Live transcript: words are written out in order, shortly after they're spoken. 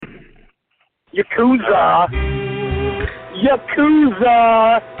Yakuza.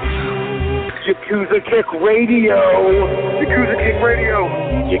 Yakuza. Yakuza Kick Radio. Yakuza Kick Radio.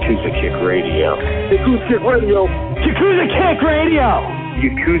 Yakuza Kick Radio. Yakuza Kick Radio. Yakuza Kick Radio.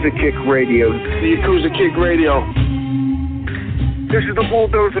 Yakuza Kick Radio. The Yakuza Kick Radio. This is the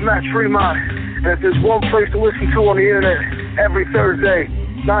Bulldozer Matt Tremont. And if there's one place to listen to on the internet every Thursday,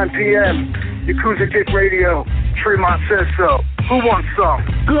 9 p.m., Yakuza Kick Radio. Tremont says so. Who wants some?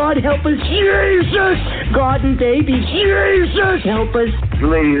 God help us, Jesus! God and baby, Jesus help us!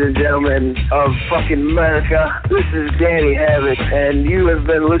 Ladies and gentlemen of fucking America, this is Danny Havoc, and you have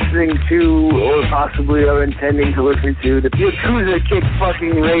been listening to, or possibly are intending to listen to, the Yakuza Kick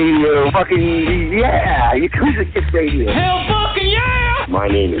fucking radio. Fucking, yeah! Yakuza Kick Radio. Hell fucking yeah! My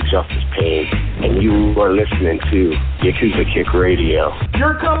name is Justice Payne, and you are listening to Yakuza Kick Radio.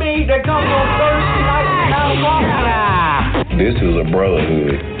 Your company that comes on Thursday night in California. This is a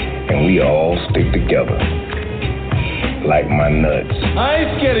brotherhood, and we all stick together. Like my nuts. I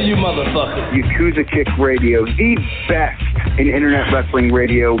ain't scared of you, motherfucker. Yakuza Kick Radio, the best in internet wrestling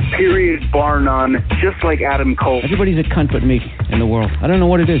radio, period, bar none, just like Adam Cole. Everybody's a cunt but me in the world. I don't know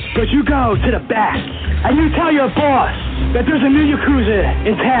what it is. But you go to the back, and you tell your boss that there's a new Yakuza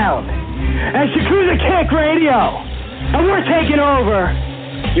in town. And it's Yakuza Kick Radio. And we're taking over.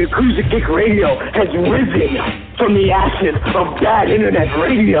 Yakuza Kick Radio has risen from the ashes of bad internet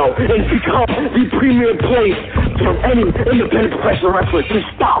radio and become the premier place for any independent professional wrestler to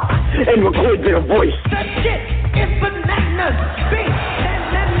stop and record their voice. That shit is bananas, big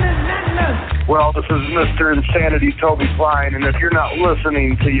bananas. Well, this is Mr. Insanity Toby Klein, and if you're not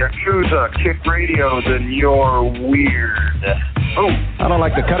listening to Yakuza Kick Radio, then you're weird. Oh, I don't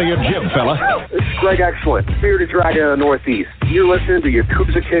like the cut of your jib, fella. This is Greg Excellent, Bearded Dragon of the Northeast. You're listening to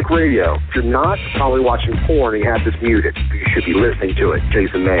Yakuza Kick Radio. If you're not, probably watching porn and you have this muted. You should be listening to it.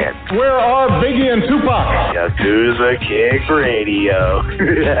 Jason Mann. Where are Biggie and Tupac? Yakuza Kick Radio.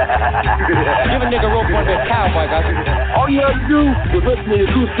 Give a nigga rope on that cowboy, guys. All you have to do is listen to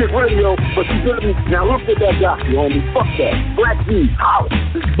Yakuza Kick Radio, but you didn't. Now look at that guy, you homie. Fuck that. Black D, house.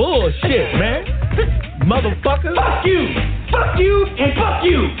 Bullshit, man. Motherfucker. Fuck you. Fuck you and fuck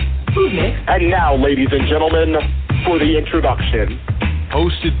you. Who's next? And now, ladies and gentlemen, for the introduction.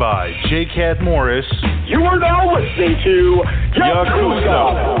 Hosted by J. Cat Morris. You are now listening to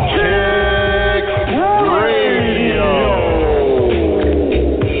Yakuza Kick Radio.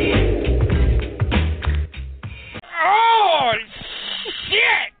 Oh,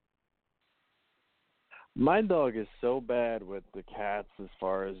 shit! My dog is so bad with the cats as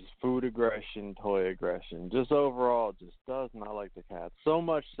far as food aggression, toy aggression. Just overall, just does not like the cats. So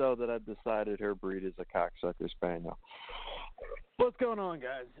much so that I've decided her breed is a cocksucker spaniel. What's going on,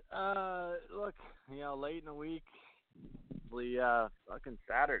 guys? Look, late in the week, fucking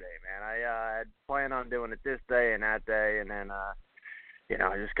Saturday, man. I had planned on doing it this day and that day, and then, I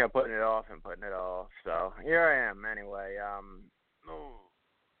just kept putting it off and putting it off. So here I am, anyway.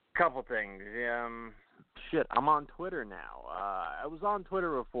 Couple things. Shit, I'm on Twitter now. I was on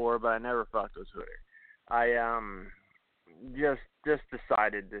Twitter before, but I never fucked with Twitter. I just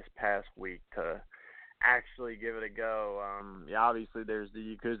decided this past week to actually give it a go. Obviously there's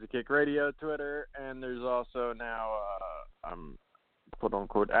the Yakuza Kick Radio Twitter, and there's also now I'm quote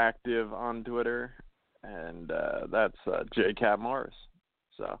unquote active on Twitter, and that's J. Cat Morris.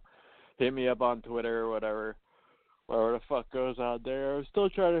 So hit me up on Twitter or whatever the fuck goes out there. I'm still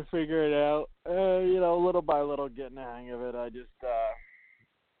trying to figure it out. Little by little, getting the hang of it. I just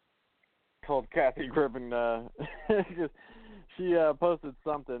told Kathy Griffin she posted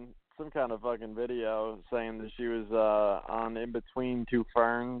some kind of fucking video saying that she was on In Between Two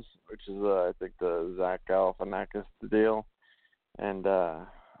Ferns, which is I think the Zach Galifianakis deal, and I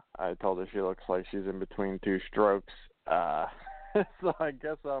told her she looks like she's in between two strokes. So I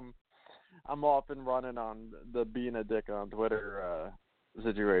guess I'm off and running on the being a dick on Twitter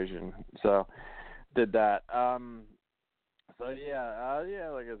situation. So did that. Like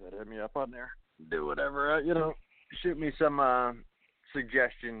I said, hit me up on there. Do whatever. Shoot me some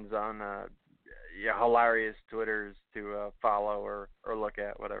suggestions on hilarious Twitters to follow or look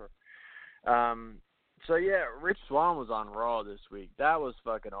at, whatever. Rich Swann was on Raw this week. That was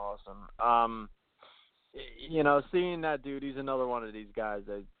fucking awesome. Seeing that dude, he's another one of these guys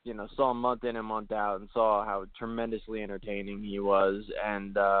that, saw him month in and month out and saw how tremendously entertaining he was.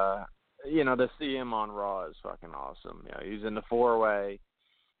 And, to see him on Raw is fucking awesome. He's in the 4-way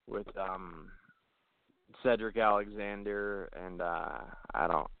with Cedric Alexander and,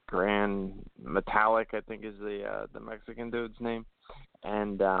 Grand Metallic, I think is the Mexican dude's name,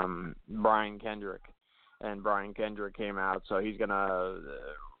 and Brian Kendrick. And Brian Kendrick came out, so he's going to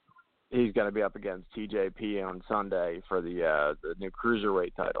he's going to be up against TJP on Sunday for the new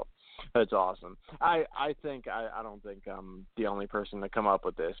cruiserweight title. That's awesome. I don't think I'm the only person to come up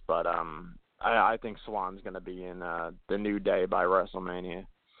with this, but I think Swan's going to be in the New Day by WrestleMania.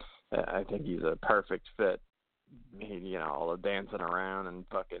 I think he's a perfect fit. All the dancing around and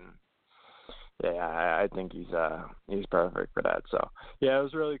fucking. Yeah, I think he's perfect for that. So yeah, it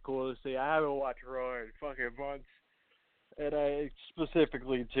was really cool to see. I haven't watched Raw in fucking months, and I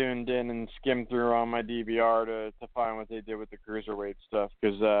specifically tuned in and skimmed through on my DVR to find what they did with the cruiserweight stuff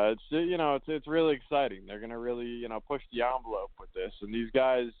because it's really exciting. They're gonna really push the envelope with this, and these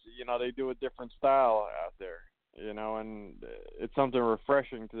guys they do a different style out there. And it's something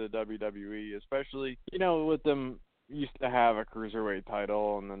refreshing to the WWE, especially, with them used to have a cruiserweight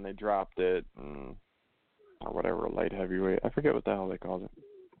title and then they dropped it or whatever, light heavyweight. I forget what the hell they called it.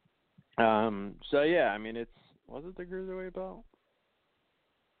 So yeah, I mean, was it the cruiserweight belt?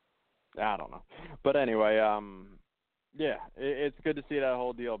 I don't know. But anyway, yeah, it's good to see that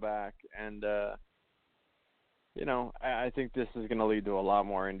whole deal back. And, I think this is going to lead to a lot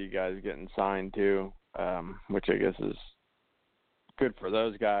more indie guys getting signed too. Which I guess is good for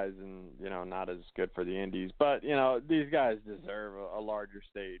those guys and, not as good for the indies. But, these guys deserve a larger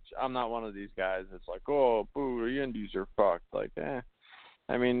stage. I'm not one of these guys that's like, oh, boo, the indies are fucked. Like,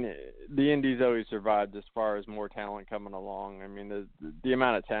 I mean, the indies always survived as far as more talent coming along. I mean, the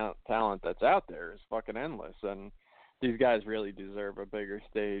amount of talent that's out there is fucking endless. And these guys really deserve a bigger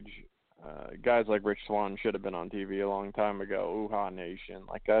stage. Guys like Rich Swann should have been on TV a long time ago. Uhaa Nation,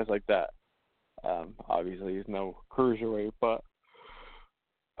 like guys like that. Obviously, he's no cruiserweight, but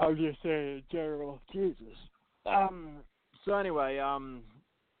I'm just saying in general, Jesus. So anyway,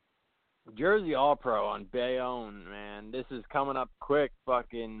 Jersey All Pro on Bayonne, man. This is coming up quick,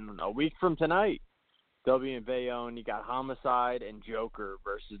 fucking a week from tonight. They'll be in Bayonne. You got Homicide and Joker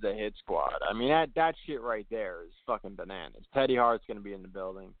versus the Hit Squad. I mean, that shit right there is fucking bananas. Teddy Hart's gonna be in the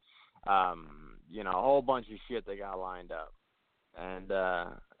building. A whole bunch of shit they got lined up. And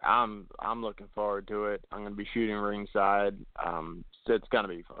I'm looking forward to it. I'm gonna be shooting ringside. It's gonna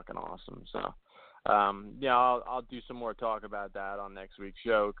be fucking awesome. So, I'll do some more talk about that on next week's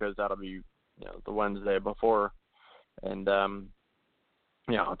show because that'll be the Wednesday before, and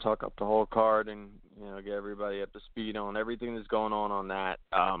I'll talk up the whole card and get everybody up to speed on everything that's going on that.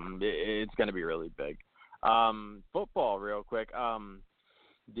 It's gonna be really big. Football, real quick.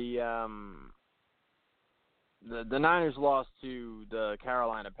 The Niners lost to the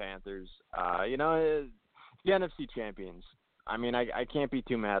Carolina Panthers. The NFC champions. I mean, I can't be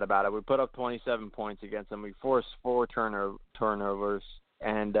too mad about it. We put up 27 points against them. We forced 4 turnovers.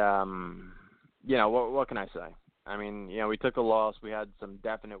 And, what can I say? I mean, we took a loss. We had some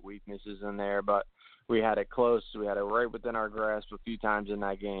definite weaknesses in there, but we had it close. We had it right within our grasp a few times in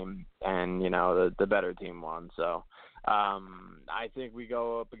that game. And, the better team won. So, I think we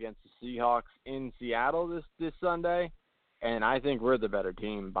go up against the Seahawks in Seattle this Sunday, and I think we're the better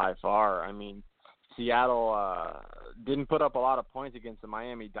team by far. I mean, Seattle didn't put up a lot of points against the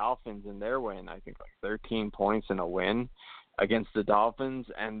Miami Dolphins in their win. I think like 13 points in a win against the Dolphins,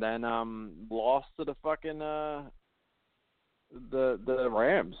 and then lost to the fucking the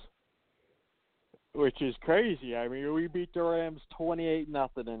Rams, which is crazy. I mean, we beat the Rams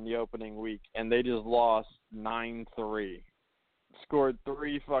 28-0 in the opening week, and they just lost 9-3. Scored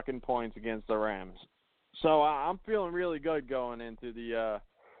 3 fucking points against the Rams. So I'm feeling really good going into the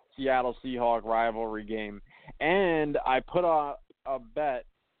Seattle Seahawks rivalry game. And I put a bet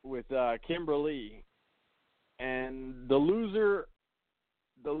with Kimberly, and the loser's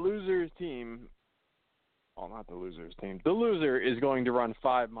team. Well, not the loser's team. The loser is going to run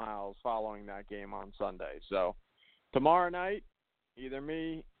 5 miles following that game on Sunday. So tomorrow night, either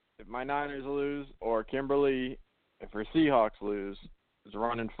me, if my Niners lose, or Kimberly, if her Seahawks lose, is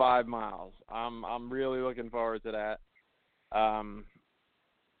running 5 miles. I'm really looking forward to that. And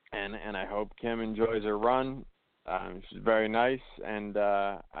I hope Kim enjoys her run. She's very nice, and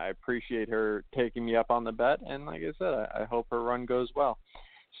I appreciate her taking me up on the bet. And like I said, I hope her run goes well.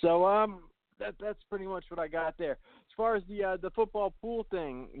 So that's pretty much what I got there. As far as the football pool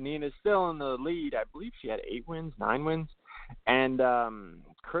thing, Nina's still in the lead. I believe she had 8 wins, 9 wins, and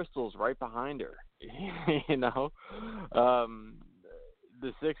Crystal's right behind her.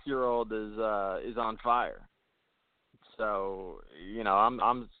 The 6-year-old is on fire. So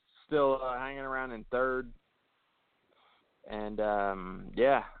I'm still hanging around in 3rd, and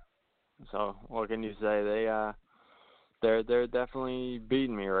yeah. So what can you say? They're definitely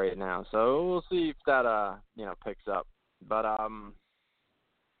beating me right now. So we'll see if that picks up. But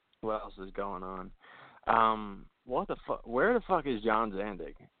what else is going on? What the fuck? Where the fuck is John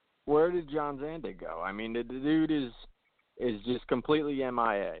Zandig? where did John Zandig go? I mean, the dude is just completely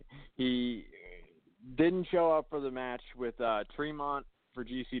MIA. He didn't show up for the match with Tremont for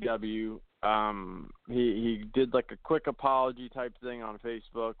GCW. He did like a quick apology type thing on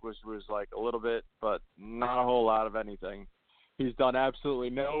Facebook, which was like a little bit, but not a whole lot of anything. He's done absolutely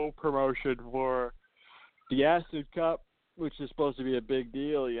no promotion for the Acid Cup, which is supposed to be a big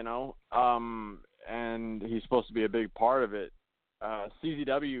deal, you know, and he's supposed to be a big part of it.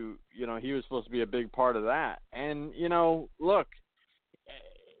 CZW, you know, he was supposed to be a big part of that. And, you know, look,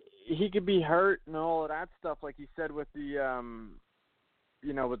 he could be hurt and all of that stuff, like he said with the,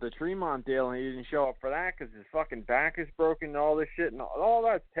 you know, with the Tremont deal, and he didn't show up for that because his fucking back is broken and all this shit, and all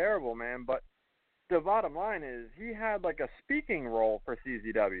that's terrible, man. But the bottom line is he had like a speaking role for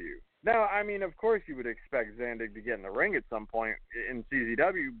CZW. Now, I mean, of course you would expect Zandig to get in the ring at some point in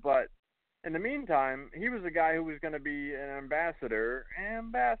CZW, but in the meantime, he was a guy who was going to be an ambassador,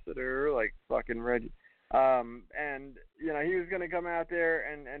 like fucking Reggie. And, you know, he was going to come out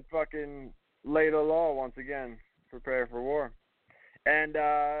there and fucking lay the law once again, prepare for war. And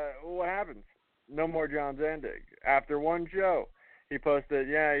what happens? No more John Zandig. After one show, he posted,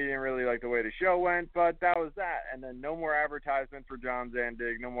 yeah, he didn't really like the way the show went, but that was that. And then no more advertisement for John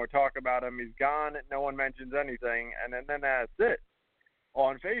Zandig, no more talk about him. He's gone. No one mentions anything. And then that's it.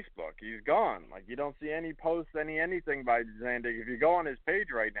 On Facebook, he's gone. Like, you don't see any posts, anything by Zandig. If you go on his page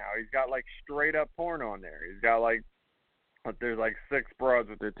right now, he's got, like, straight-up porn on there. He's got, like, there's, like, 6 broads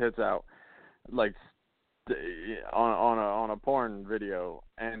with their tits out, like, on a porn video,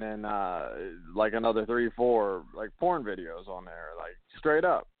 and then like another 3-4 like porn videos on there, like straight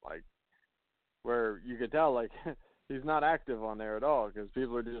up, like where you could tell like he's not active on there at all because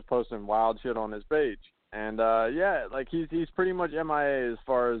people are just posting wild shit on his page. And yeah, like he's pretty much MIA as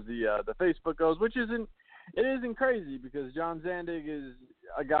far as the Facebook goes, which isn't crazy because John Zandig is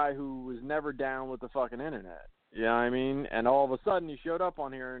a guy who was never down with the fucking internet. You know what I mean? And all of a sudden he showed up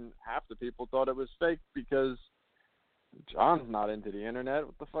on here and half the people thought it was fake because John's not into the internet.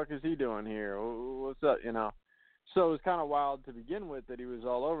 What the fuck is he doing here? What's up, you know? So it was kind of wild to begin with that he was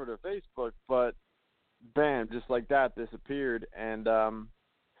all over the Facebook, but bam, just like that, disappeared. And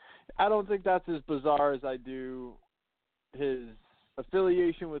I don't think that's as bizarre as I do his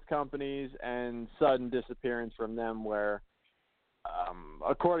affiliation with companies and sudden disappearance from them where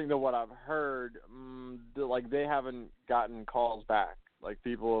according to what I've heard, like they haven't gotten calls back. Like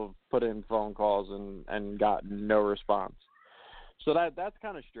people have put in phone calls and gotten no response. So that's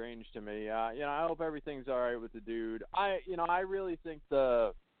kind of strange to me. You know, I hope everything's all right with the dude. I really think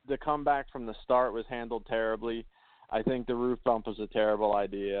the comeback from the start was handled terribly. I think the roof bump was a terrible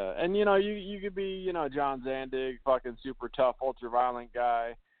idea. And you know, you could be, you know, John Zandig, fucking super tough, ultra violent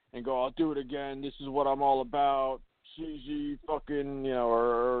guy, and go, I'll do it again. This is what I'm all about. CZ fucking, you know,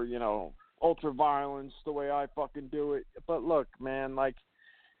 or you know, ultra violence, the way I fucking do it. But look, man, like,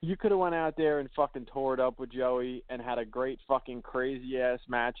 you could have went out there and fucking tore it up with Joey and had a great fucking crazy-ass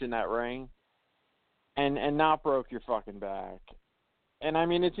match in that ring and not broke your fucking back. And, I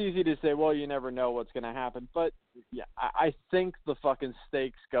mean, it's easy to say, well, you never know what's going to happen. But, yeah, I think the fucking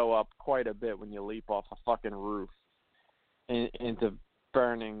stakes go up quite a bit when you leap off a fucking roof into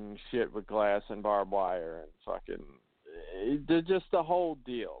burning shit with glass and barbed wire and fucking just the whole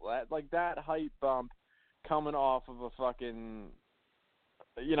deal. That hype bump coming off of a fucking,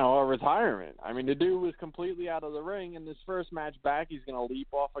 you know, a retirement. I mean, the dude was completely out of the ring, and this first match back, he's going to leap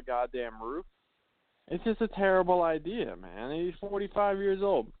off a goddamn roof. It's just a terrible idea, man. He's 45 years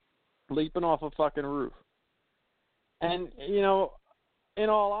old, leaping off a fucking roof. And, you know, in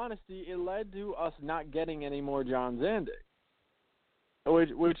all honesty, it led to us not getting any more John Zandig.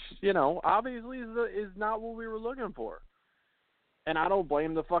 Which you know, obviously is not what we were looking for. And I don't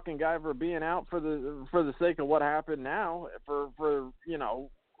blame the fucking guy for being out for the sake of what happened now. For you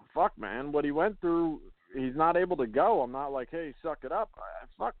know, fuck, man, what he went through, he's not able to go. I'm not like, hey, suck it up.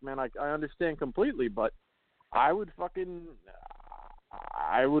 Fuck, man, I understand completely, but I would hope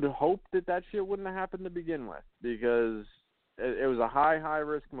that shit wouldn't have happened to begin with because it was a high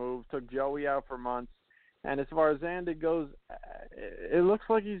risk move. Took Joey out for months. And as far as Zandig goes, it looks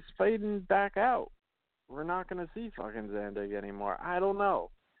like he's fading back out. We're not going to see fucking Zandig anymore. I don't know.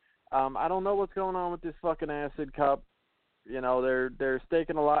 I don't know what's going on with this fucking Acid Cup. You know, they're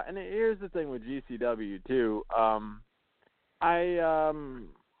staking a lot. And here's the thing with GCW, too. I'm going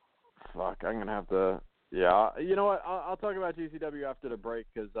to have to, yeah. You know what? I'll talk about GCW after the break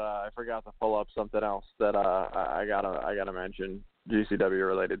because I forgot to pull up something else that I gotta mention, GCW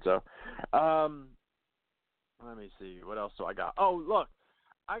related. So, let me see. What else do I got? Oh, look.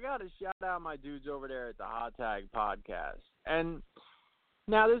 I got to shout out my dudes over there at the Hot Tag Podcast. And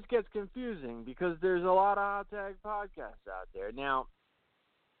Now, this gets confusing because there's a lot of Hot Tag podcasts out there. Now,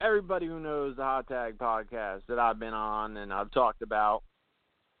 everybody who knows the Hot Tag podcast that I've been on and I've talked about,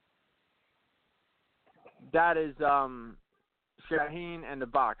 that is Shaheen and the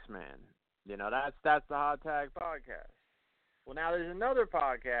Boxman. You know, that's the Hot Tag podcast. Well, now there's another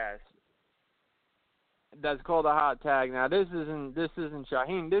podcast that's called the Hot Tag. Now, this isn't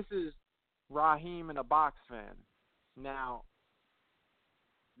Shaheen. This is Raheem and the Boxman. Now,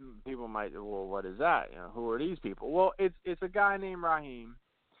 people might, well, what is that? You know, who are these people? Well, it's a guy named Raheem,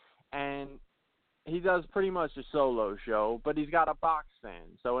 and he does pretty much a solo show, but he's got a box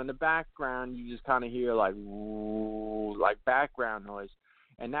fan. So in the background, you just kind of hear like background noise,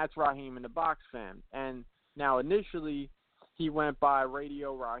 and that's Raheem and the Box Fan. And now initially, he went by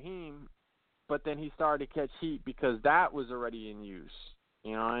Radio Raheem, but then he started to catch heat because that was already in use.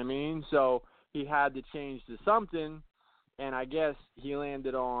 You know what I mean? So he had to change to something, and I guess he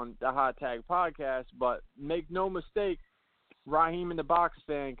landed on the Hot Tag podcast. But make no mistake, Raheem and the Box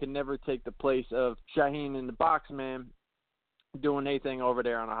Fan can never take the place of Shaheen and the Boxman doing anything over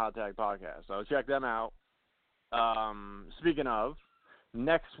there on the Hot Tag podcast. So check them out. Speaking of,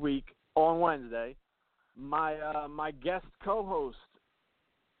 next week on Wednesday, my guest co-host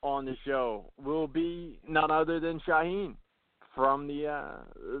on the show will be none other than Shaheen from the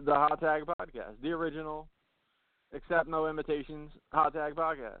Hot Tag podcast, the original, Accept No Imitations Hot Tag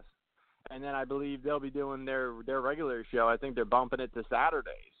podcast. And then I believe they'll be doing their regular show. I think they're bumping it to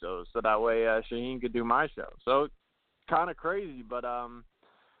Saturday, so that way Shaheen could do my show. So kind of crazy, but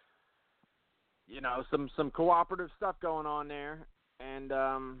you know, some cooperative stuff going on there. And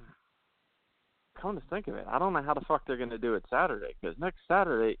come to think of it, I don't know how the fuck they're gonna do it Saturday, because next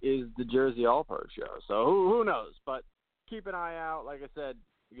Saturday is the Jersey All Pro show. So who knows? But keep an eye out. Like I said,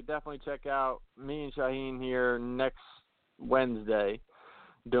 you can definitely check out me and Shaheen here next Wednesday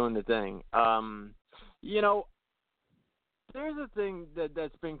doing the thing. You know, there's a thing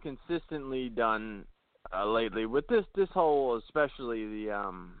that's been consistently done lately with this whole, especially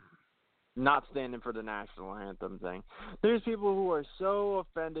the not standing for the national anthem thing. There's people who are so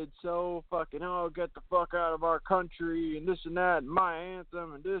offended, so fucking, get the fuck out of our country and this and that, and my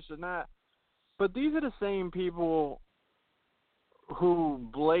anthem and this and that. But these are the same people who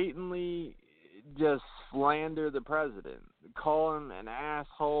blatantly just slander the president, call him an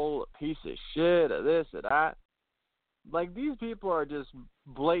asshole, a piece of shit, or this or that. Like, these people are just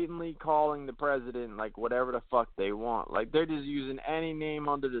blatantly calling the president, like, whatever the fuck they want. Like, they're just using any name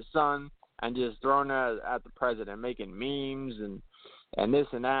under the sun and just throwing it at the president, making memes and this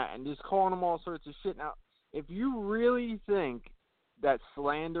and that, and just calling him all sorts of shit. Now, if you really think that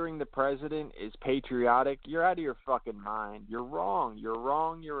slandering the president is patriotic, you're out of your fucking mind. You're wrong. You're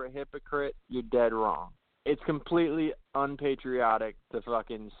wrong. You're a hypocrite. You're dead wrong. It's completely unpatriotic to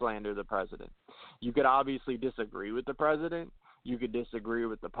fucking slander the president. You could obviously disagree with the president. You could disagree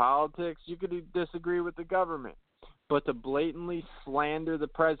with the politics. You could disagree with the government. But to blatantly slander the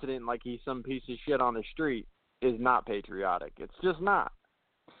president like he's some piece of shit on the street is not patriotic. It's just not.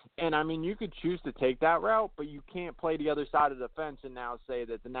 And, I mean, you could choose to take that route, but you can't play the other side of the fence and now say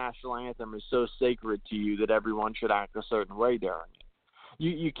that the national anthem is so sacred to you that everyone should act a certain way during it.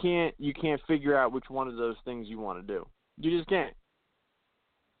 You can't figure out which one of those things you want to do. You just can't.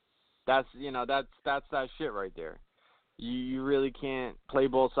 That's that shit right there. You really can't play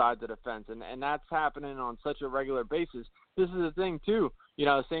both sides of the fence, and that's happening on such a regular basis. This is the thing too.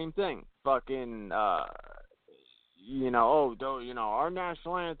 Same thing. Fucking our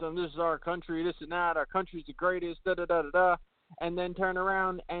national anthem, this is our country, this and that, our country's the greatest, da-da-da-da-da, and then turn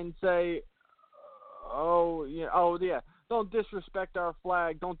around and say, don't disrespect our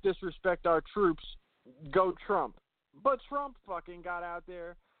flag, don't disrespect our troops, go Trump. But Trump fucking got out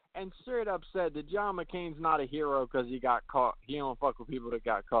there and straight up said that John McCain's not a hero because he got caught. He don't fuck with people that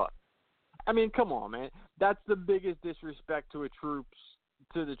got caught. I mean, come on, man. That's the biggest disrespect to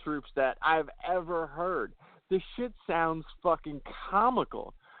the troops that I've ever heard. This shit sounds fucking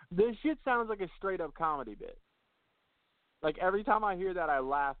comical. This shit sounds like a straight-up comedy bit. Like, every time I hear that, I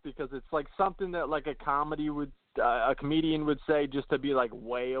laugh because it's like something that, like, a comedian would say just to be, like,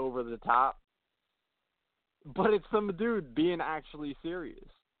 way over the top. But it's some dude being actually serious.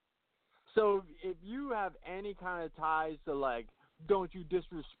 So if you have any kind of ties to, like, don't you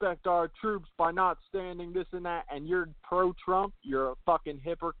disrespect our troops by not standing this and that, and you're pro-Trump, you're a fucking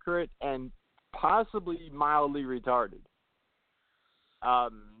hypocrite and possibly mildly retarded.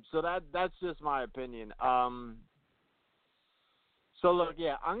 So that's just my opinion. So look,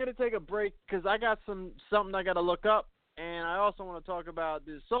 yeah, I'm gonna take a break because I got something I gotta look up, and I also want to talk about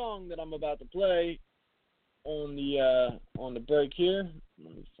this song that I'm about to play. on the break here.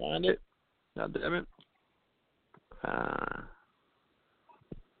 Let me find it. God damn it.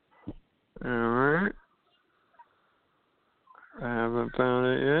 Alright. I haven't found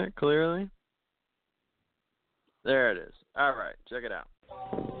it yet, clearly. There it is. Alright, check it out.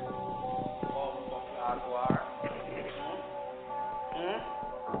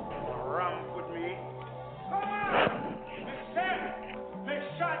 Ramp with me. Make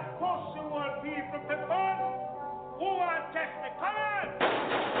shot push the world people to come. Who want test me? Come on!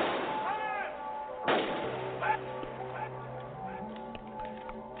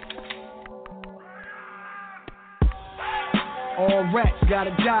 All rats got a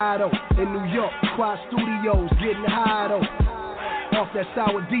die though. In New York, Quad Studios getting high though. Off that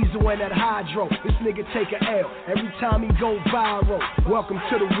sour diesel and that hydro. This nigga take a L every time he go viral. Welcome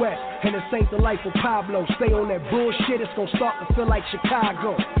to the West, and this ain't the life of Pablo. Stay on that bullshit, it's gon' start to feel like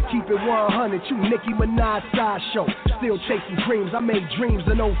Chicago. Keep it 100, you Nicki Minaj sideshow. Still chasing dreams, I made dreams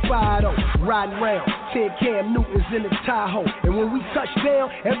in 05 though. Riding round, 10 Cam Newtons in the Tahoe. And when we touch down,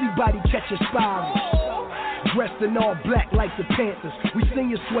 everybody catches spirals. Dressed in all black like the Panthers. We sing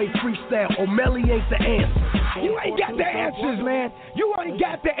your sway freestyle. O'Malley ain't the answer. You ain't got the answers, man. You ain't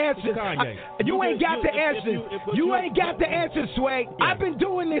got the answers. You ain't got the answers. You ain't got the answers, Sway. Yeah. I've been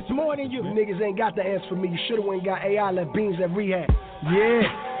doing this more than you. You niggas ain't got the answer for me. You should've went and got AI left beans at rehab.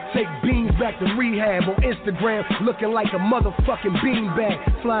 Yeah. Take beans back to rehab on Instagram, looking like a motherfucking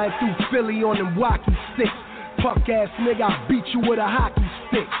beanbag. Flying through Philly on them walkie sticks. Punk ass nigga, I beat you with a hockey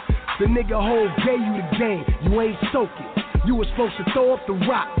stick. The nigga Hov gave you the game, you ain't soak it. You was supposed to throw up the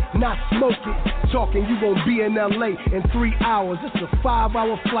rock, not smoke it. Talking you gon' be in LA in 3 hours. It's a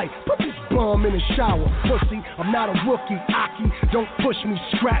 5-hour flight. Put this bum in the shower, pussy. I'm not a rookie, Aki. Don't push me,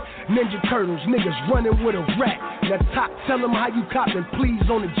 scrap. Ninja Turtles, niggas running with a rat. Now top, tell them how you copping, please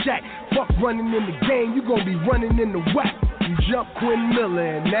on the jack. Fuck running in the game, you gon' be running in the whack. You jump Quinn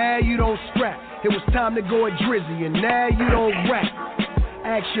Miller and now you don't scrap. It was time to go at Drizzy and now you don't rap.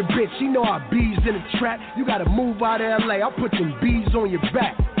 Ask your bitch, she know I bees in the trap. You gotta move out of LA, I'll put them bees on your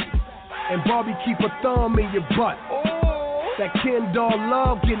back. And Barbie keep a thumb in your butt. That Ken doll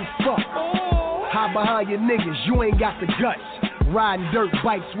love getting fucked. Hide behind your niggas, you ain't got the guts. Riding dirt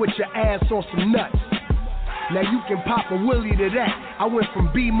bikes with your ass on some nuts. Now you can pop a willy to that. I went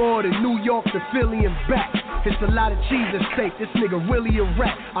from B-More to New York to Philly and back. It's a lot of cheese at stake, this nigga really a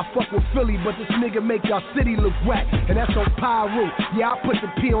rat. I fuck with Philly, but this nigga make y'all city look whack. And that's on Pyro, yeah, I put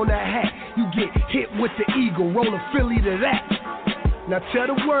the P on that hat. You get hit with the eagle, roll a Philly to that. Now tell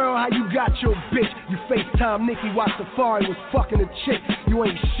the world how you got your bitch. You FaceTime Nicki while Safari was fucking a chick. You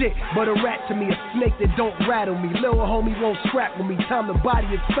ain't shit, but a rat to me, a snake that don't rattle me. Little homie won't scrap with me, time to body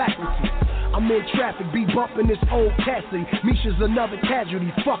his faculty. I'm in traffic, be bumping this old Cassidy. Misha's another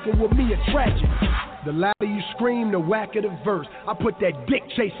casualty, fucking with me a tragedy. The louder you scream, the whacker the verse. I put that Dick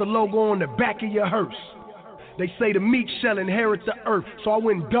Chaser logo on the back of your hearse. They say the meek shall inherit the earth, so I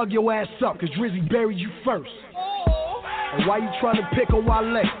went and dug your ass up, cause Drizzy buried you first. And why you trying to pick on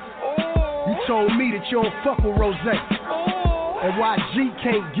Wale? You told me that you don't fuck with Rose. And why G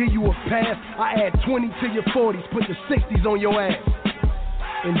can't give you a pass? I add 20 to your 40s, put the 60s on your ass.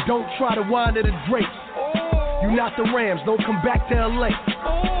 And don't try to wind to the Drakes. You not the Rams, don't come back to LA.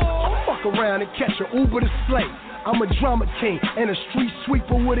 I'll fuck around and catch an Uber to Slay. I'm a drama king and a street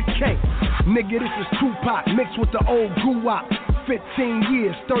sweeper with a K. Nigga, this is Tupac mixed with the old goo-wop. 15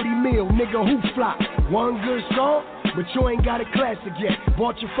 years, 30 mil, nigga, who flop? One good song, but you ain't got a classic yet.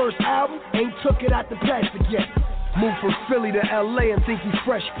 Bought your first album, ain't took it out the plastic yet. Moved from Philly to LA and think he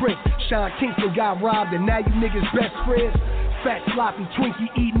Fresh Prince. Sean Kingston got robbed and now you niggas best friends. Fat, sloppy, Twinkie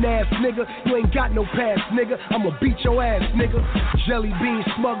eating ass nigga. You ain't got no past, nigga. I'ma beat your ass, nigga. Jelly bean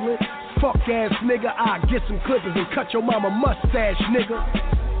smuggling, fuck ass nigga. I get some clippers and cut your mama mustache, nigga.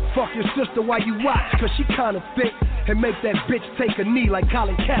 Fuck your sister while you watch, cause she kinda thick. And make that bitch take a knee like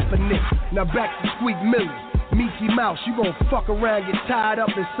Colin Kaepernick. Now back to Squeak Millie. Mickey Mouse, you gon' fuck around, get tied up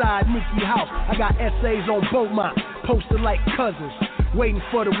inside Mickey House. I got essays on Beaumont, posted like cousins. Waiting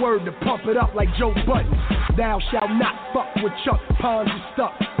for the word to pump it up like Joe Budden. Thou shalt not fuck with Chuck, Ponds and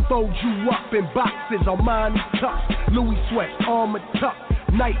stuff. Fold you up in boxes on mine and tucks. Louis sweats, armor tuck.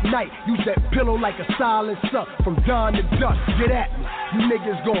 Night, use that pillow like a silencer. From dawn to dusk, get at me. You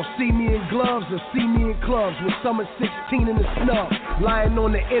niggas gon' see me in gloves or see me in clubs with summer 16 in the snub. Lying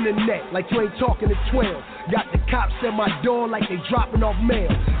on the internet like you ain't talking to 12. Got the cops at my door like they dropping off mail.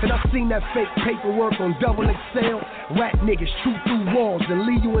 And I seen that fake paperwork on Double XL. Rat niggas shoot through walls and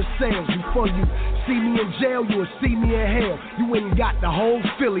leave you in cells. Before you see me in jail, you will see me in hell. You ain't got the whole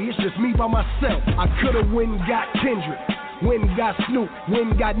Philly, it's just me by myself. I could've went and got Kendrick. When got Snoop,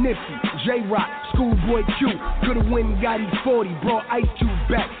 when got Nipsey, J-Rock, Schoolboy Q. Could've went and got E40, brought Ice Cube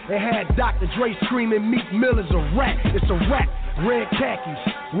back, and had Dr. Dre screaming Meek Mill is a rat. It's a rap. Red khakis,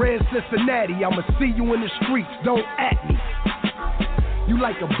 red Cincinnati. I'ma see you in the streets, don't at me. You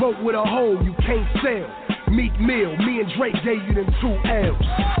like a boat with a hole you can't sail. Meek Mill, me and Drake gave you them 2 L's.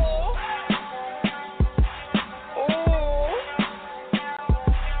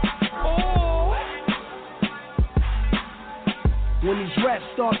 When these rats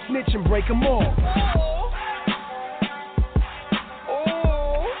start snitching, break them off.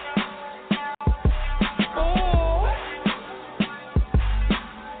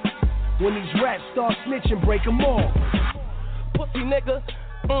 When these rats start snitching, break them off. Pussy nigga,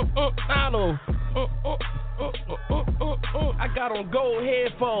 I don't. I got on gold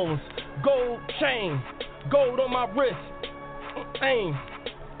headphones, gold chain, gold on my wrist.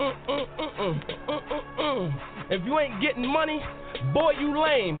 If you ain't getting money, boy, you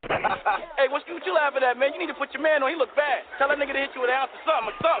lame. Hey, what you laughing at, man? You need to put your man on. He look bad. Tell that nigga to hit you with an ounce or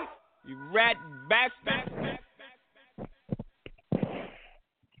something. You rat bastard.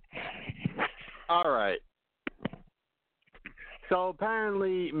 All right. So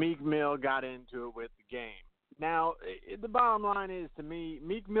apparently Meek Mill got into it with the Game. Now, the bottom line is, to me,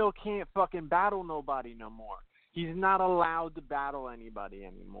 Meek Mill can't fucking battle nobody no more. He's not allowed to battle anybody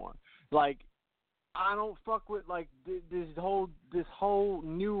anymore. Like, I don't fuck with like this whole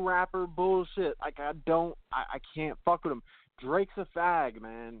new rapper bullshit. Like, I can't fuck with him. Drake's a fag,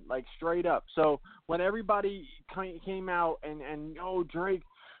 man. Like, straight up. So when everybody came out and Drake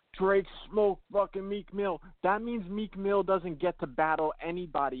smoked fucking Meek Mill, that means Meek Mill doesn't get to battle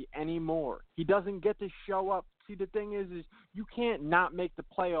anybody anymore. He doesn't get to show up. See, the thing is you can't not make the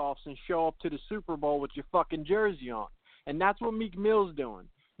playoffs and show up to the Super Bowl with your fucking jersey on. And that's what Meek Mill's doing.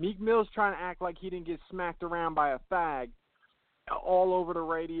 Meek Mill's trying to act like he didn't get smacked around by a fag all over the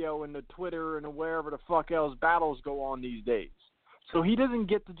radio and the Twitter and wherever the fuck else battles go on these days. So he doesn't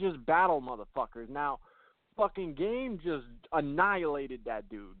get to just battle motherfuckers. Now, fucking Game just annihilated that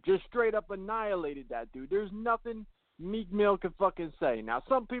dude. Just straight up annihilated that dude. There's nothing Meek Mill can fucking say. Now,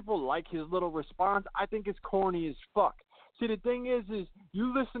 some people like his little response. I think it's corny as fuck. See, the thing is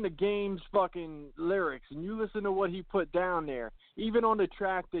you listen to Game's fucking lyrics and you listen to what he put down there. Even on the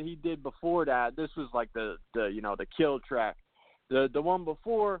track that he did before that, this was like the Kill track. The one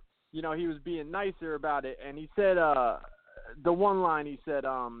before, he was being nicer about it, and he said the one line he said,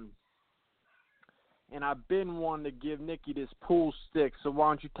 and I've been one to give Nikki this pool stick, so why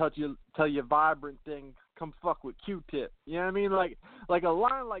don't you tell your vibrant thing, come fuck with Q-Tip. You know what I mean? Like a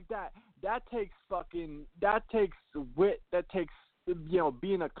line like that takes wit, that takes,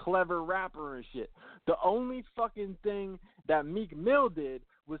 being a clever rapper and shit. The only fucking thing that Meek Mill did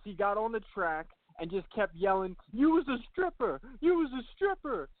was he got on the track and just kept yelling, "You was a stripper! You was a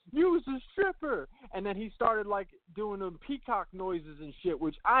stripper! You was a stripper!" And then he started like doing them peacock noises and shit,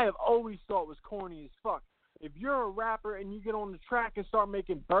 which I have always thought was corny as fuck. If you're a rapper and you get on the track and start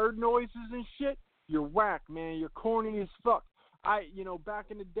making bird noises and shit, you're whack, man. You're corny as fuck. Back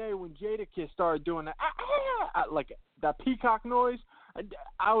in the day when Jadakiss started doing that, like that peacock noise,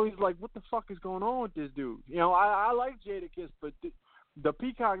 I was like, what the fuck is going on with this dude? I like Jadakiss, but the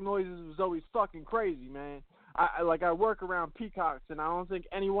peacock noises was always fucking crazy, man. I work around peacocks, and I don't think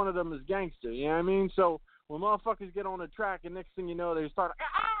any one of them is gangster, you know what I mean? So when motherfuckers get on the track, and next thing you know, they start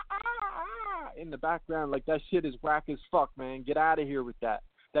in the background, like that shit is whack as fuck, man. Get out of here with that.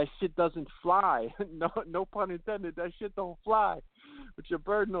 That shit doesn't fly. No pun intended. That shit don't fly with your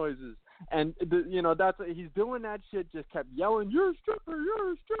bird noises. And that's he's doing that shit. Just kept yelling, "You're a stripper!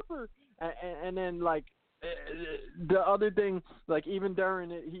 You're a stripper!" And then like the other thing, like even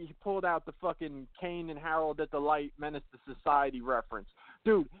during it, he pulled out the fucking Kane and Harold at the Light Menace to Society reference.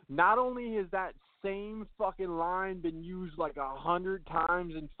 Dude, not only has that same fucking line been used like 100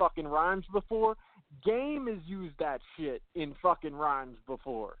 times in fucking rhymes before, Game has used that shit in fucking rhymes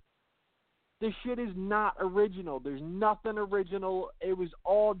before. This shit is not original. There's nothing original. It was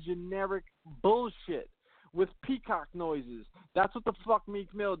all generic bullshit with peacock noises. That's what the fuck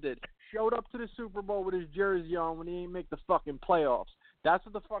Meek Mill did. Showed up to the Super Bowl with his jersey on when he ain't make the fucking playoffs. That's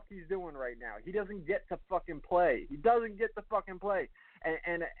what the fuck he's doing right now. He doesn't get to fucking play. He doesn't get to fucking play.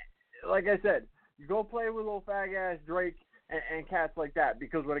 And like I said, you go play with little fag-ass Drake and cats like that,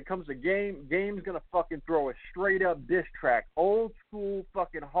 because when it comes to Game's gonna fucking throw a straight up diss track, old school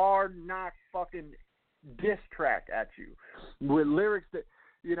fucking hard knock fucking diss track at you with lyrics that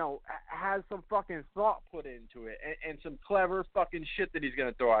has some fucking thought put into it and some clever fucking shit that he's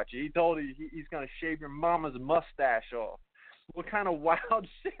gonna throw at you. He told you he's gonna shave your mama's mustache off. What kind of wild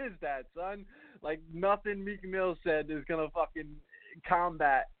shit is that, son? Like, nothing Meek Mill said is gonna fucking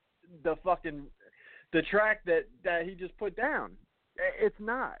combat the track that he just put down. It's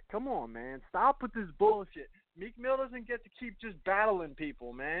not. Come on, man. Stop with this bullshit. Meek Mill doesn't get to keep just battling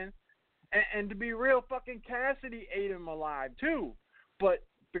people, man. And to be real, fucking Cassidy ate him alive too. But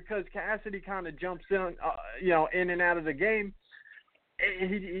because Cassidy kind of jumps in, in and out of the game,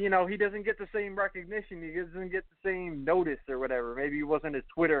 he doesn't get the same recognition. He doesn't get the same notice or whatever. Maybe he wasn't as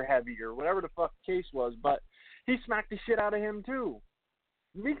Twitter heavy or whatever the fuck case was. But he smacked the shit out of him too.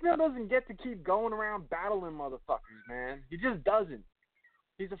 Meek Mill doesn't get to keep going around battling motherfuckers, man. He just doesn't.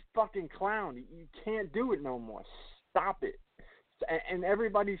 He's a fucking clown. You can't do it no more. Stop it. And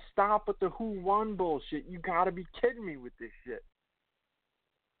everybody stop with the who won bullshit. You gotta be kidding me with this shit.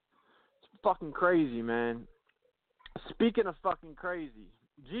 It's fucking crazy, man. Speaking of fucking crazy,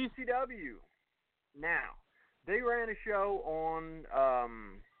 GCW. Now, they ran a show on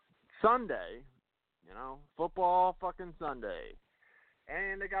Sunday, football fucking Sunday.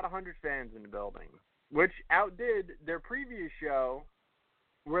 And they got 100 fans in the building, which outdid their previous show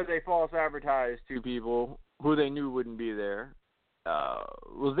where they false advertised to people who they knew wouldn't be there.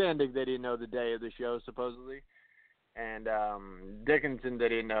 Well, Zandig, they didn't know the day of the show, supposedly. And Dickinson, they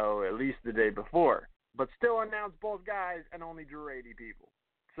didn't know at least the day before. But still announced both guys and only drew 80 people.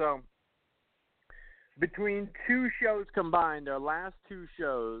 So, between two shows combined, their last two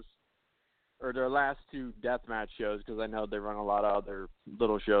shows, or their last two deathmatch shows, because I know they run a lot of other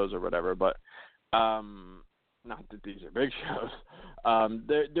little shows or whatever, but not that these are big shows.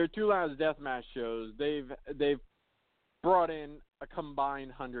 Their two last deathmatch shows, they've brought in a combined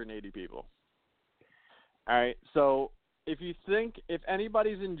 180 people. All right, so if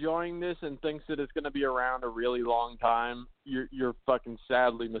anybody's enjoying this and thinks that it's going to be around a really long time, you're fucking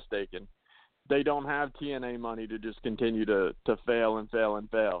sadly mistaken. They don't have TNA money to just continue to fail and fail and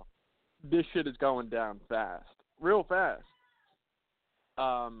fail. This shit is going down fast, real fast.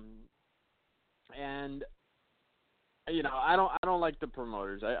 And I don't like the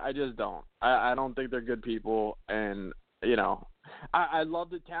promoters. I just don't. I don't think they're good people. And I love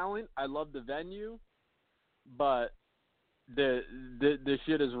the talent. I love the venue, but the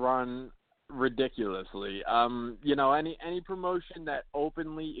shit is run ridiculously. Any promotion that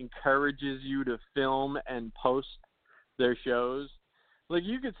openly encourages you to film and post their shows. Like,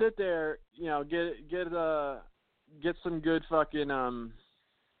 you could sit there, get some good fucking,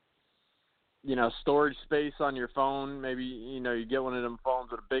 storage space on your phone. Maybe, you get one of them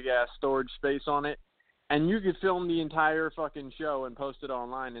phones with a big-ass storage space on it, and you could film the entire fucking show and post it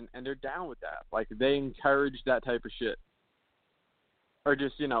online, and they're down with that. Like, they encourage that type of shit. Or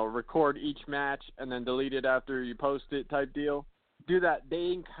just, record each match and then delete it after you post it type deal. Do that.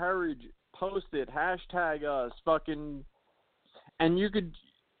 They encourage, post it, hashtag us, fucking... And you could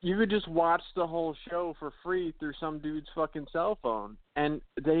just watch the whole show for free through some dude's fucking cell phone, and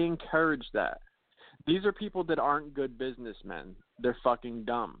they encourage that. These are people that aren't good businessmen. They're fucking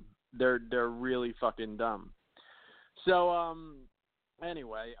dumb. They're really fucking dumb. So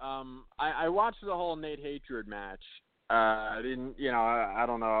anyway, I watched the whole Nate Hatred match. I didn't, I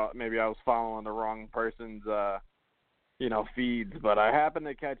don't know. Maybe I was following the wrong person's feeds, but I happened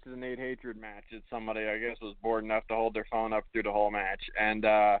to catch the Nate Hatred match. It's somebody, I guess, was bored enough to hold their phone up through the whole match. And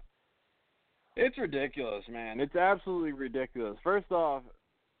it's ridiculous, man. It's absolutely ridiculous. First off,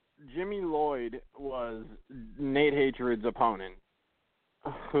 Jimmy Lloyd was Nate Hatred's opponent,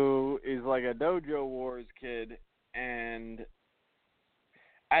 who is like a Dojo Wars kid, and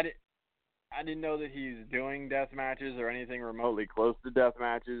I didn't know that he's doing death matches or anything remotely close to death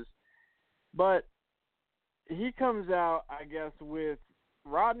matches, but he comes out, I guess, with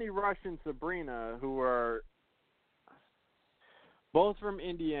Rodney Rush and Sabrina, who are both from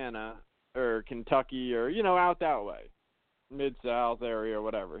Indiana or Kentucky or, out that way, Mid-South area or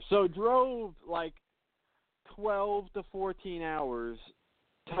whatever. So drove like 12 to 14 hours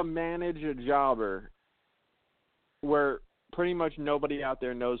to manage a jobber where pretty much nobody out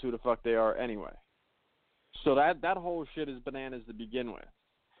there knows who the fuck they are anyway. So that whole shit is bananas to begin with.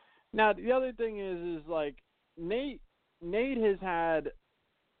 Now, the other thing is like, Nate has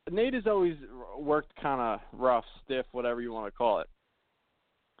always worked kind of rough, stiff, whatever you want to call it.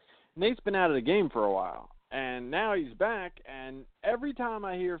 Nate's been out of the game for a while, and now he's back, and every time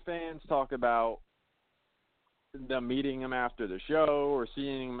I hear fans talk about them meeting him after the show or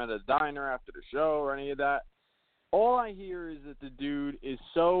seeing him at a diner after the show or any of that, all I hear is that the dude is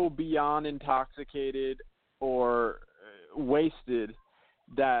so beyond intoxicated or wasted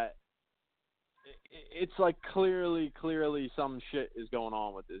that it's like clearly some shit is going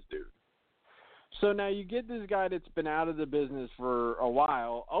on with this dude. So now you get this guy that's been out of the business for a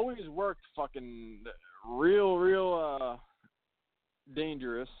while, always worked fucking real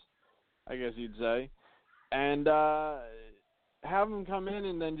dangerous, I guess you'd say, and have him come in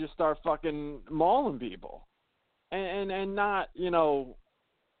and then just start fucking mauling people, and not, you know,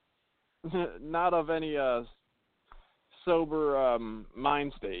 not of any sober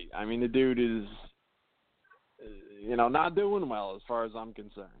mind state. I mean, the dude is, you know, not doing well as far as I'm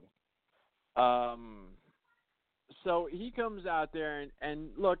concerned. So he comes out there and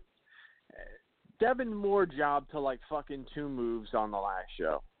look, Devin Moore jobbed to like fucking 2 moves on the last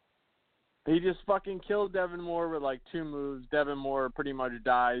show. He just fucking killed Devin Moore with like 2 moves. Devin Moore pretty much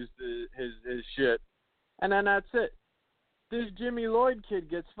dies his shit, and then that's it. This Jimmy Lloyd kid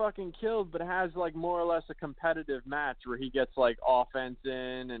gets fucking killed, but has like more or less a competitive match where he gets like offense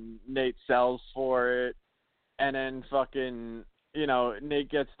in and Nate sells for it, and then fucking, you know, Nate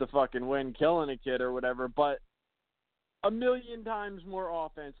gets the fucking win killing a kid or whatever, but 1,000,000 times more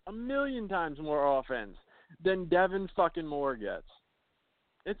offense, 1,000,000 times more offense than Devin fucking Moore gets.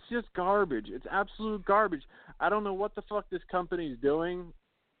 It's just garbage. It's absolute garbage. I don't know what the fuck this company's doing.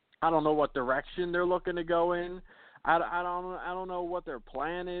 I don't know what direction they're looking to go in. I don't know what their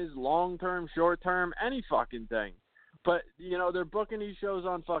plan is, long term, short term, any fucking thing. But, you know, they're booking these shows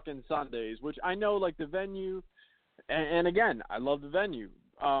on fucking Sundays, which I know, like, the venue, and again, I love the venue,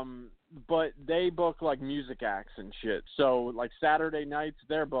 but they book, like, music acts and shit. So, like, Saturday nights,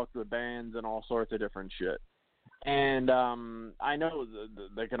 they're booked with bands and all sorts of different shit. And I know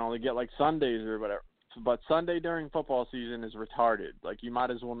they can only get, like, Sundays or whatever, but Sunday during football season is retarded. Like, you might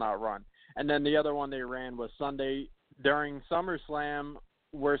as well not run. And then the other one they ran was Sunday during SummerSlam,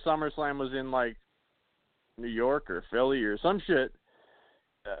 where SummerSlam was in, like, New York or Philly or some shit.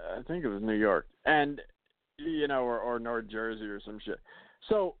 I think it was New York. And, you know, or North Jersey or some shit.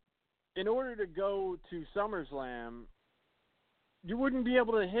 So, in order to go to SummerSlam, you wouldn't be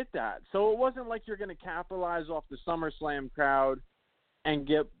able to hit that. So it wasn't like you're going to capitalize off the SummerSlam crowd and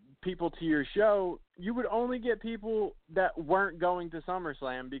get people to your show. You would only get people that weren't going to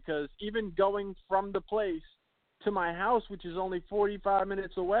SummerSlam, because even going from the place to my house, which is only 45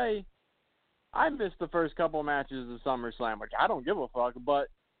 minutes away, I missed the first couple matches of SummerSlam, which I don't give a fuck, but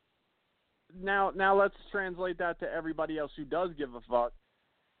now let's translate that to everybody else who does give a fuck.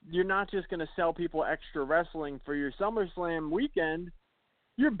 You're not just going to sell people extra wrestling for your SummerSlam weekend.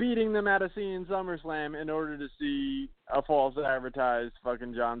 You're beating them out of seeing SummerSlam in order to see a false advertised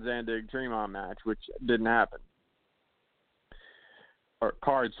fucking John Zandig Tremont match, which didn't happen. Or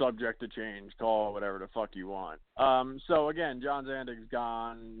card subject to change, call whatever the fuck you want. So again, John Zandig's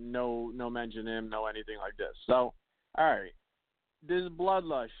gone. No mention him, no anything like this. So, all right, this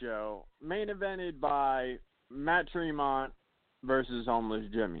Bloodlust show, main evented by Matt Tremont versus Homeless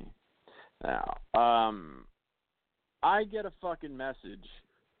Jimmy. Now, I get a fucking message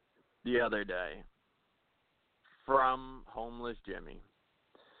the other day from Homeless Jimmy,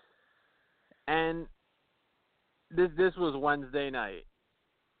 and this was Wednesday night.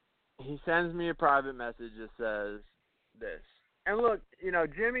 He sends me a private message that says this. And look, you know,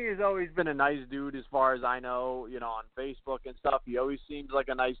 Jimmy has always been a nice dude as far as I know, you know, on Facebook and stuff. He always seems like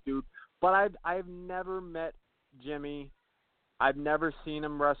a nice dude. But I've never met Jimmy. I've never seen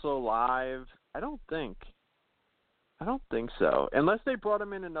him wrestle live. I don't think so. Unless they brought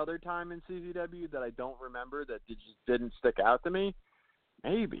him in another time in CZW that I don't remember, that just didn't stick out to me.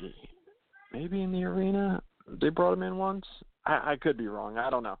 Maybe in the arena they brought him in once. I could be wrong. I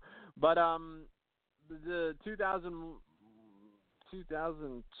don't know. But the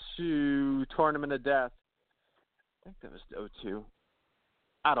 2002 Tournament of Death, I think that was 2002.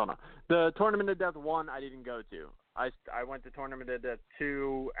 I don't know. The Tournament of Death 1 I didn't go to. I went to Tournament of Death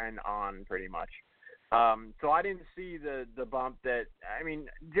 2 and on pretty much. So I didn't see the bump that, I mean,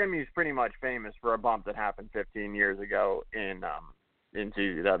 Jimmy's pretty much famous for a bump that happened 15 years ago in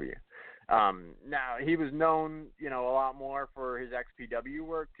CZW. Now, he was known, you know, a lot more for his XPW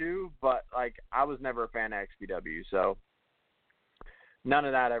work too, but, like, I was never a fan of XPW, so none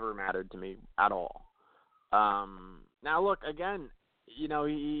of that ever mattered to me at all. Now, look, again, you know,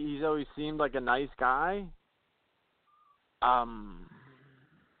 he's always seemed like a nice guy,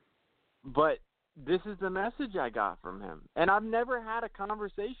 but this is the message I got from him. And I've never had a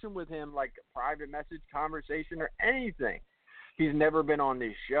conversation with him, like a private message conversation or anything. He's never been on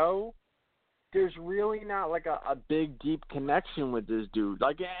this show. There's really not like a big, deep connection with this dude.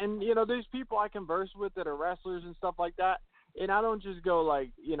 Like, and, you know, there's people I converse with that are wrestlers and stuff like that. And I don't just go,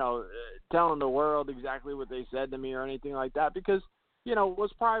 like, you know, telling the world exactly what they said to me or anything like that, because, you know,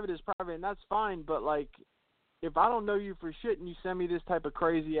 what's private is private, and that's fine. But, like, if I don't know you for shit and you send me this type of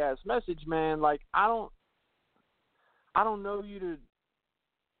crazy ass message, man, like I don't know you to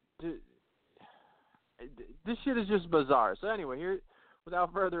this shit is just bizarre. So anyway, here,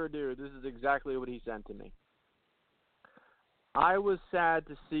 without further ado, this is exactly what he sent to me. I was sad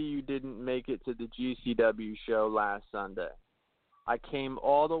to see you didn't make it to the GCW show last Sunday. I came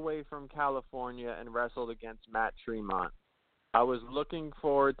all the way from California and wrestled against Matt Tremont. I was looking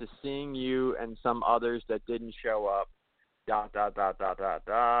forward to seeing you and some others that didn't show up. ...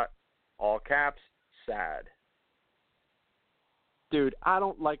 All caps, sad. Dude, I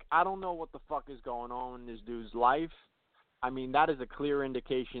don't know what the fuck is going on in this dude's life. I mean, that is a clear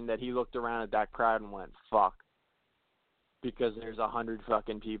indication that he looked around at that crowd and went, fuck. Because there's 100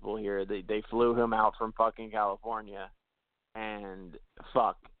 fucking people here. They flew him out from fucking California. And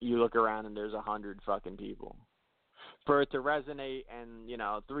fuck, you look around and there's 100 fucking people. For it to resonate and,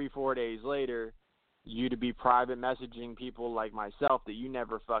 3-4 days later, you to be private messaging people like myself that you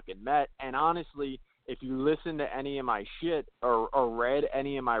never fucking met. And honestly, if you listen to any of my shit or read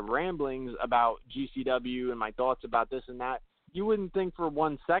any of my ramblings about GCW and my thoughts about this and that, you wouldn't think for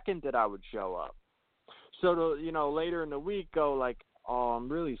 1 second that I would show up. So to, later in the week go like, oh, I'm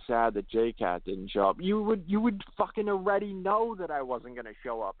really sad that J-Cat didn't show up. You would fucking already know that I wasn't going to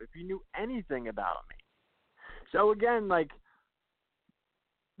show up if you knew anything about me. So again, like,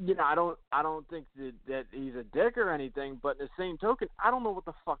 I don't think that he's a dick or anything, but in the same token, I don't know what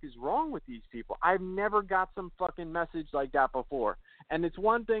the fuck is wrong with these people. I've never got some fucking message like that before. And it's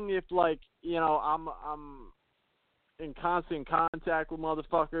one thing if, like, I'm in constant contact with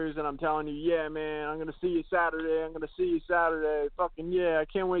motherfuckers and I'm telling you, yeah, man, I'm going to see you Saturday. Fucking yeah, I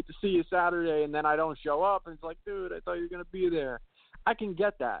can't wait to see you Saturday. And then I don't show up and it's like, dude, I thought you were going to be there. I can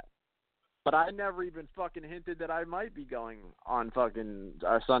get that. But I never even fucking hinted that I might be going on fucking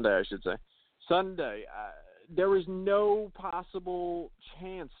Sunday, I should say. Sunday. There was no possible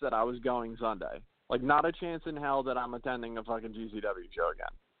chance that I was going Sunday. Like, not a chance in hell that I'm attending a fucking GCW show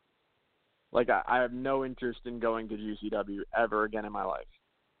again. Like, I have no interest in going to GCW ever again in my life.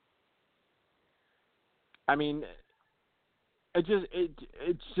 I mean, it's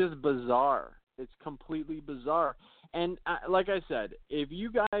just bizarre. It's completely bizarre. And like I said,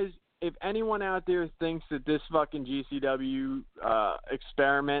 if anyone out there thinks that this fucking GCW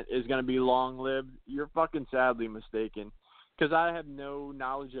experiment is going to be long-lived, you're fucking sadly mistaken. Because I have no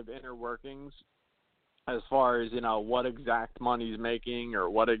knowledge of inner workings as far as, what exact money's making or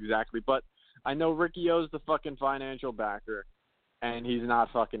what exactly. But I know Ricky O's the fucking financial backer, and he's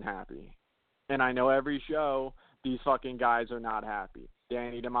not fucking happy. And I know every show, these fucking guys are not happy.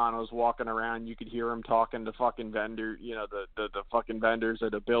 Danny DeMano's walking around. You could hear him talking to fucking vendor, the fucking vendors or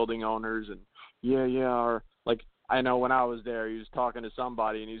the building owners, and or like I know when I was there, he was talking to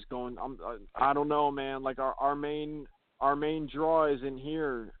somebody and he's going, I don't know, man. Like our main draw is in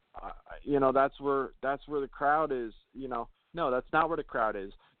here. That's where the crowd is. No, that's not where the crowd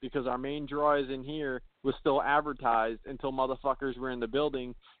is because our main draw is in here. Was still advertised until motherfuckers were in the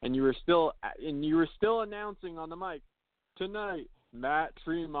building, and you were still announcing on the mic tonight. Matt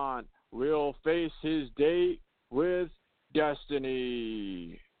Tremont will face his date with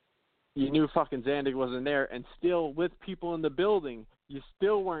Destiny. You knew fucking Zandig wasn't there, and still with people in the building, you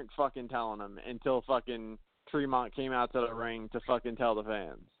still weren't fucking telling them until fucking Tremont came out to the ring to fucking tell the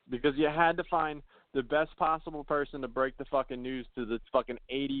fans. Because you had to find the best possible person to break the fucking news to the fucking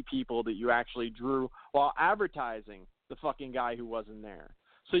 80 people that you actually drew while advertising the fucking guy who wasn't there.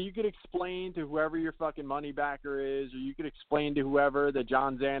 So you could explain to whoever your fucking money backer is, or you could explain to whoever that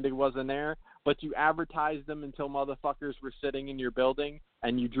John Zandig wasn't there, but you advertised them until motherfuckers were sitting in your building,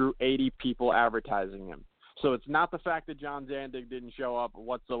 and you drew 80 people advertising him. So it's not the fact that John Zandig didn't show up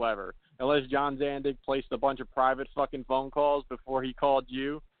whatsoever. Unless John Zandig placed a bunch of private fucking phone calls before he called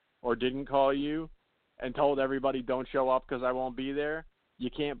you, or didn't call you, and told everybody don't show up because I won't be there. You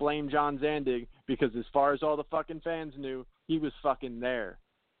can't blame John Zandig because as far as all the fucking fans knew, he was fucking there.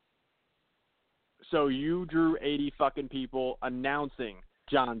 So you drew 80 fucking people announcing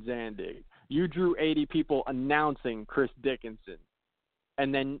John Zandig. You drew 80 people announcing Chris Dickinson.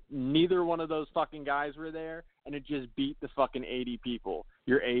 And then neither one of those fucking guys were there, and it just beat the fucking 80 people,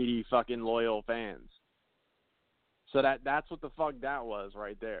 your 80 fucking loyal fans. So that's what the fuck that was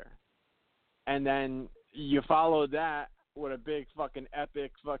right there. And then you followed that with a big fucking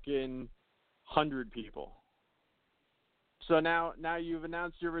epic fucking 100 people. So now you've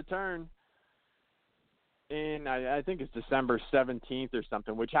announced your return in, I think it's December 17th or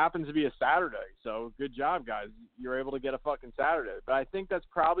something, which happens to be a Saturday. So good job, guys. You're able to get a fucking Saturday. But I think that's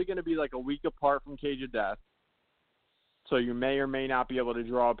probably going to be like a week apart from Cage of Death. So you may or may not be able to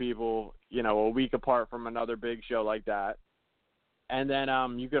draw people, a week apart from another big show like that. And then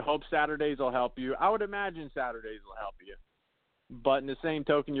you could hope Saturdays will help you. I would imagine Saturdays will help you. But in the same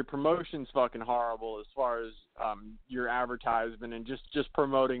token, your promotion's fucking horrible as far as your advertisement and just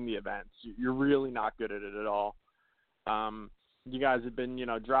promoting the events. You're really not good at it at all. You guys have been,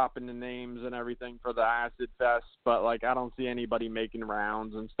 dropping the names and everything for the Acid Fest, but I don't see anybody making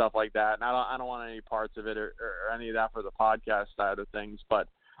rounds and stuff like that. And I don't want any parts of it or any of that for the podcast side of things. But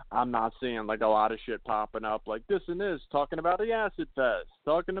I'm not seeing a lot of shit popping up like this and this, talking about the Acid Fest,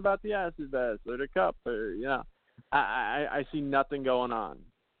 or the Cup, or I see nothing going on.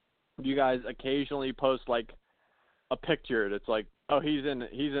 You guys occasionally post a picture that's oh, he's in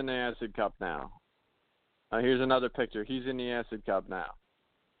the Acid Cup now. Here's another picture. He's in the Acid Cup now.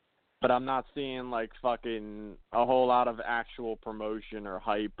 But I'm not seeing fucking a whole lot of actual promotion or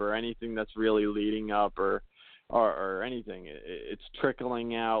hype or anything that's really leading up or anything. It's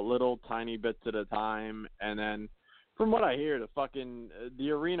trickling out little tiny bits at a time. And then from what I hear,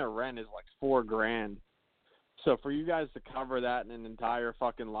 the arena rent is $4,000. So for you guys to cover that in an entire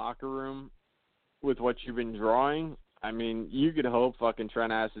fucking locker room with what you've been drawing, I mean, you could hope fucking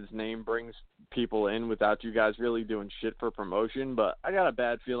Trent Acid's name brings people in without you guys really doing shit for promotion, but I got a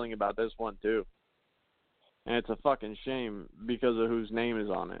bad feeling about this one too. And it's a fucking shame because of whose name is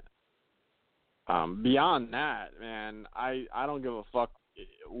on it. Beyond that, man, I don't give a fuck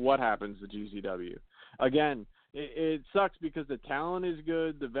what happens to GCW. Again, it sucks because the talent is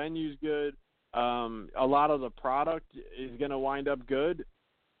good, the venue's good, a lot of the product is going to wind up good,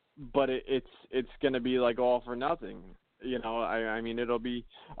 but it's going to be all for nothing. I mean, it'll be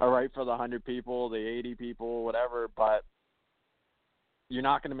all right for the 100 people, the 80 people, whatever, but you're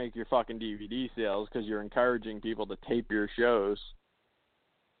not going to make your fucking DVD sales because you're encouraging people to tape your shows.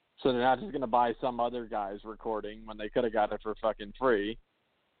 So they're not just going to buy some other guy's recording when they could have got it for fucking free.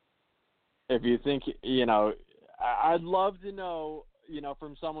 If you think, I'd love to know,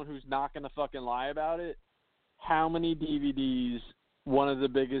 from someone who's not going to fucking lie about it, how many DVDs one of the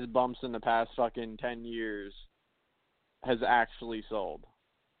biggest bumps in the past fucking 10 years has actually sold.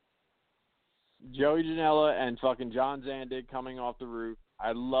 Joey Janela and fucking John Zandig coming off the roof.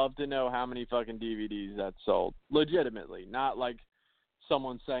 I'd love to know how many fucking DVDs that sold. Legitimately. Not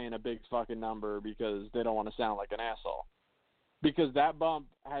someone saying a big fucking number because they don't want to sound like an asshole. Because that bump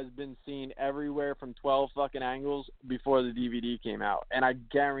has been seen everywhere from 12 fucking angles before the DVD came out. And I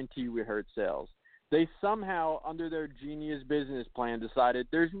guarantee we hurt sales. They somehow, under their genius business plan, decided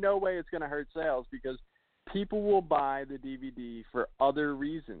there's no way it's going to hurt sales because people will buy the DVD for other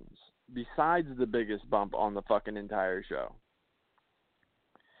reasons besides the biggest bump on the fucking entire show.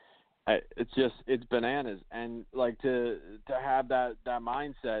 It's bananas. And to have that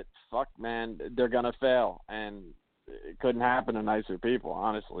mindset, fuck, man, they're going to fail. And it couldn't happen to nicer people,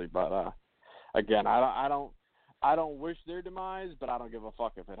 honestly. But, again, I don't wish their demise, but I don't give a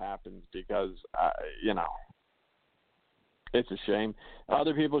fuck if it happens because, it's a shame.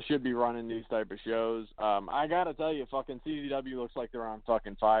 Other people should be running these type of shows. I got to tell you, fucking CZW looks like they're on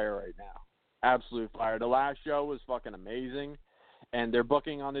fucking fire right now. Absolute fire. The last show was fucking amazing, and their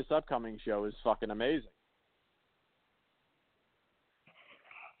booking on this upcoming show is fucking amazing.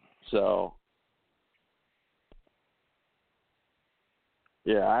 So,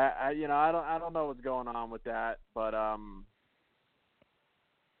 yeah, I don't know what's going on with that, but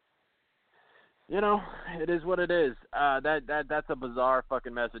it is what it is. That's a bizarre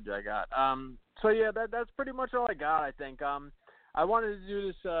fucking message I got. So yeah, that's pretty much all I got, I think. I wanted to do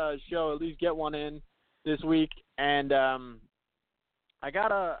this show, at least get one in this week, and I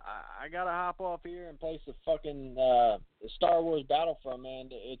gotta hop off here and play some fucking Star Wars Battlefront, man.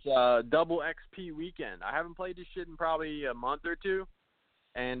 It's a double XP weekend. I haven't played this shit in probably a month or two,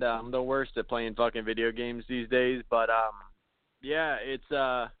 and I'm the worst at playing fucking video games these days. But yeah,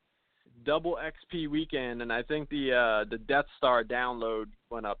 it's double XP weekend, and I think the Death Star download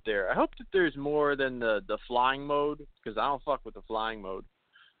went up there. I hope that there's more than the flying mode, because I don't fuck with the flying mode.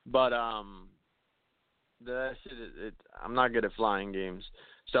 But that shit, I'm not good at flying games.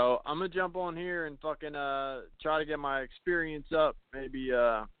 So I'm gonna jump on here and fucking try to get my experience up. Maybe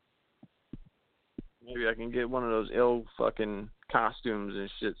I can get one of those ill fucking costumes and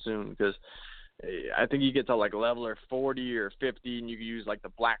shit soon, because I think you get to like leveler 40 or 50, and you can use like the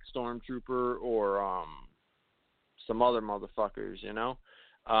Black Stormtrooper or some other motherfuckers,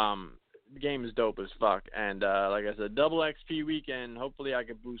 The game is dope as fuck, and like I said, double XP weekend. Hopefully, I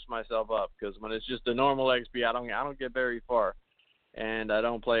can boost myself up, because when it's just a normal XP, I don't get very far, and I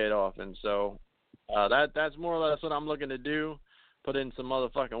don't play it often. So that's more or less what I'm looking to do. Put in some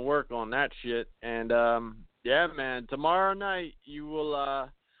motherfucking work on that shit, and Yeah, man. Tomorrow night you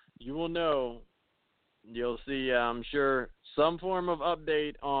will know. You'll see, I'm sure, some form of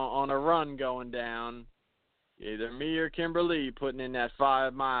update on a run going down. Either me or Kimberly putting in that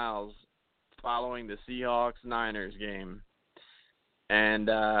 5 miles following the Seahawks-Niners game. And,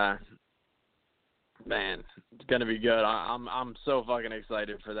 man, it's going to be good. I'm so fucking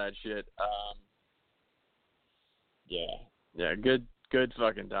excited for that shit. Yeah, good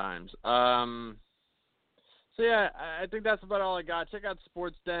fucking times. So, yeah, I think that's about all I got. Check out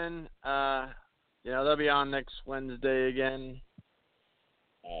Sports Den. They'll be on next Wednesday again.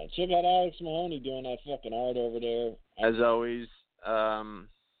 Check out Alex Mahoney doing that fucking art over there. As always, like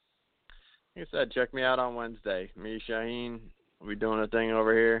I said, check me out on Wednesday. Me, Shaheen, we'll be doing a thing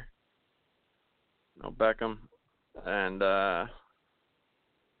over here. No Beckham. And,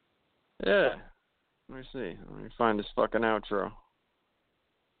 yeah. Let me see. Let me find this fucking outro.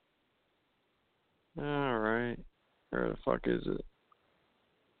 All right. Where the fuck is it?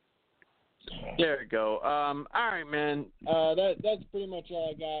 There we go. All right, man. That's pretty much all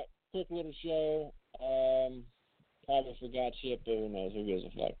I got. Quick little show. Probably forgot shit, but who knows? Who gives a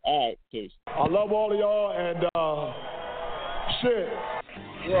fuck? All right, peace. I love all of y'all, and shit.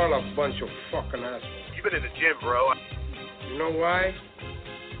 You're all a bunch of fucking assholes. You've been in the gym, bro. You know why?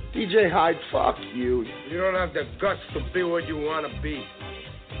 DJ Hyde, fuck you. You don't have the guts to be what you want to be.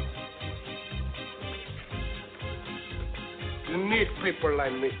 You need people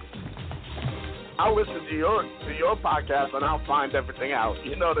like me. I'll listen to your podcast and I'll find everything out.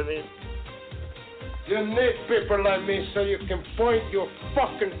 You know what I mean? You need people like me so you can point your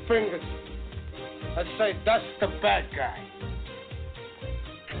fucking fingers and say, that's the bad guy.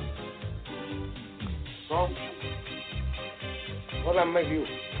 So, what'll that make you?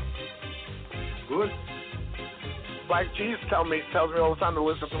 Good? Black Cheese tells me all the time to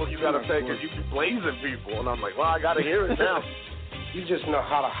listen to what you gotta say because you be blazing people. And I'm like, well, I gotta hear it now. You just know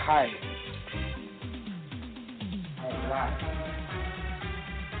how to hide.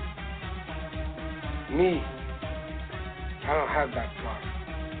 Me, I don't have that problem.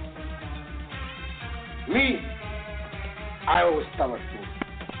 Me, I always tell the truth.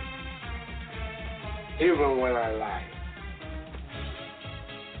 Even when I lie.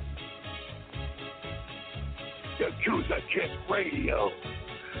 Yakuza Kick Radio.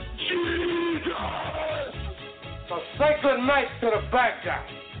 Jesus! So say good night to the bad guy.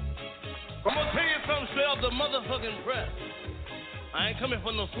 I'm gonna tell you something straight off the motherfucking press. I ain't coming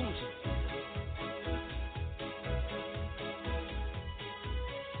for no fools.